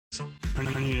I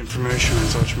need information. I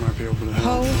thought you might be able to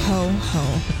help. Ho, ho,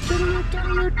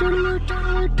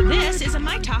 ho. This is a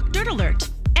My Talk Dirt Alert.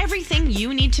 Everything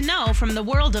you need to know from the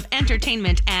world of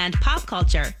entertainment and pop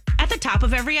culture at the top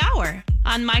of every hour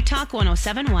on My Talk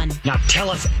 1071. Now tell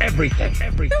us everything.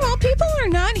 Well, people are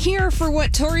not here for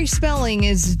what Tori Spelling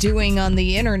is doing on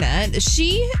the internet.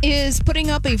 She is putting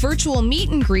up a virtual meet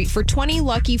and greet for 20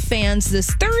 lucky fans this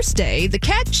Thursday. The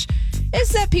catch is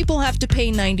that people have to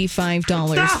pay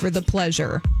 $95 for the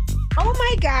pleasure. Oh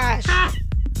my gosh.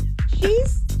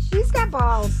 She's got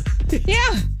balls. Yeah.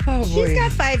 Oh, She's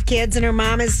got 5 kids and her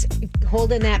mom is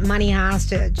holding that money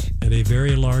hostage. And a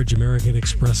very large American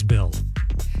Express bill.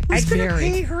 Who's going to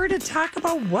pay her to talk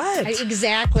about what?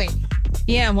 Exactly.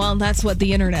 Yeah, well, that's what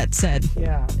the internet said.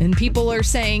 Yeah. And people are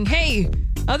saying, hey,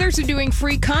 others are doing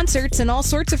free concerts and all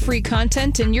sorts of free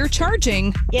content, and you're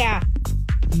charging. Yeah.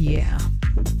 Yeah.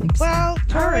 Well,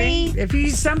 Tori. If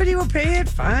somebody will pay it,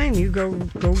 fine. You go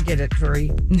get it, Tori.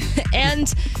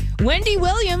 And Wendy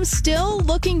Williams still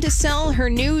looking to sell her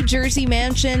New Jersey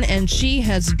mansion, and she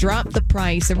has dropped the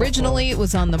price. Originally, it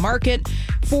was on the market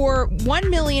for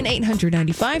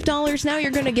 $1,895,000. Now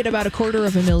you're going to get about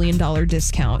 $250,000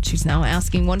 discount. She's now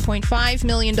asking $1.5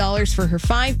 million for her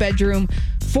 5-bedroom,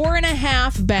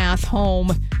 4.5-bath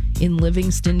home in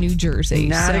Livingston, New Jersey.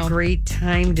 Not a great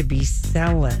time to be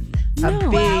selling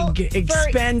a big,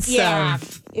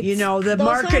 expensive. The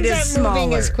market is smaller.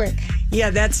 Moving as quick. Yeah,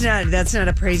 that's not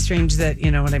a price range that,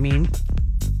 you know what I mean?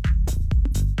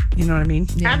 You know what I mean?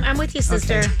 Yeah. I'm with you,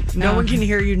 sister. Okay. No one can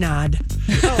hear you nod.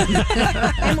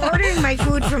 I'm ordering my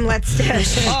food from Let's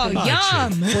Dish. Oh,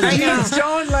 yum. Well, please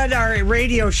don't let our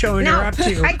radio show interrupt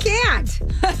you. I can't.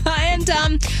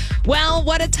 And, well,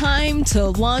 what a time to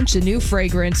launch a new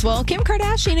fragrance. Well, Kim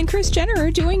Kardashian and Kris Jenner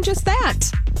are doing just that.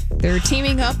 They're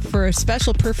teaming up for a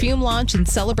special perfume launch in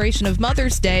celebration of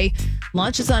Mother's Day.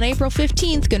 Launches on April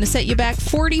 15th. Going to set you back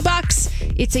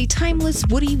 $40. It's a timeless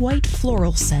woody white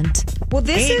floral scent. Well,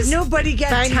 this is nobody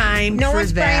got time no for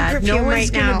one's that. buying perfume No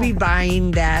one's right going to now. be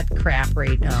buying that crap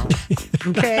right now.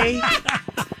 Okay?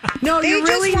 No, They you're just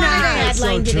really wanted not. a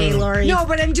headline today, Lori. No,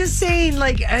 but I'm just saying,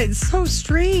 it's so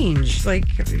strange.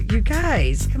 You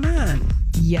guys, come on.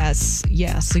 Yes,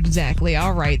 exactly.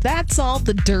 All right. That's all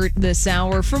the dirt this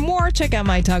hour. For more, check out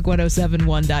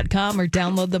mytalk1071.com or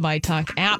download the MyTalk app.